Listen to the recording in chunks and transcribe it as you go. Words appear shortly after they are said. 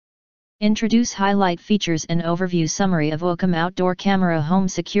Introduce highlight features and overview summary of OUCAM outdoor camera, home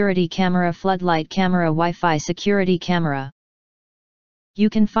security camera, floodlight camera, Wi-Fi security camera.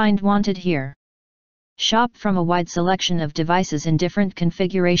 You can find wanted here. Shop from a wide selection of devices in different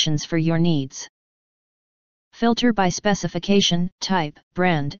configurations for your needs. Filter by specification, type,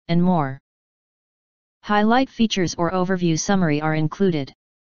 brand, and more. Highlight features or overview summary are included.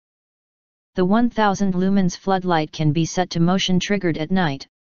 The 1000 lumens floodlight can be set to motion triggered at night,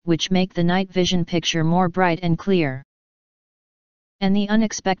 which make the night vision picture more bright and clear. And the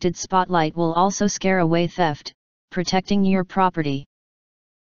unexpected spotlight will also scare away theft, protecting your property.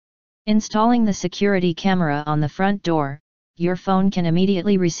 Installing the security camera on the front door, your phone can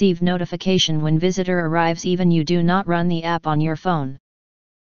immediately receive notification when visitor arrives even you do not run the app on your phone.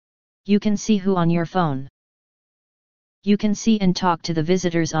 You can see who on your phone. You can see and talk to the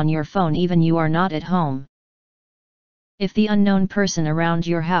visitors on your phone even you are not at home. If the unknown person around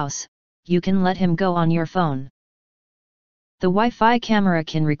your house, you can let him go on your phone. The Wi-Fi camera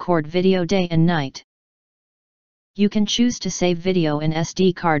can record video day and night. You can choose to save video in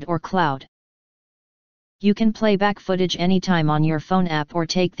SD card or cloud. You can play back footage anytime on your phone app or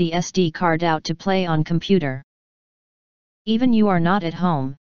take the SD card out to play on computer. Even you are not at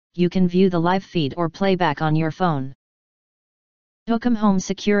home, you can view the live feed or playback on your phone. OUCAM Home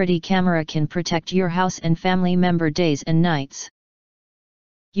Security Camera can protect your house and family member days and nights.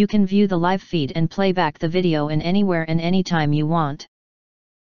 You can view the live feed and play back the video in anywhere and anytime you want.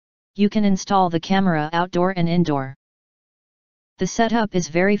 You can install the camera outdoor and indoor. The setup is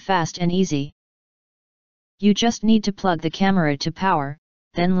very fast and easy. You just need to plug the camera to power,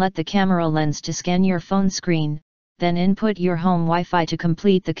 then let the camera lens to scan your phone screen, then input your home Wi-Fi to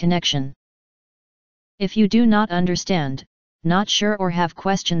complete the connection. If you do not understand, not sure or have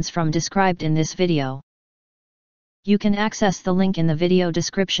questions from described in this video, you can access the link in the video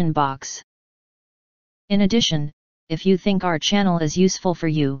description box. In addition, if you think our channel is useful for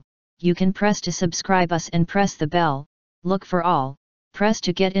you, you can press to subscribe us and press the bell, look for all, press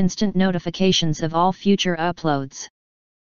to get instant notifications of all future uploads.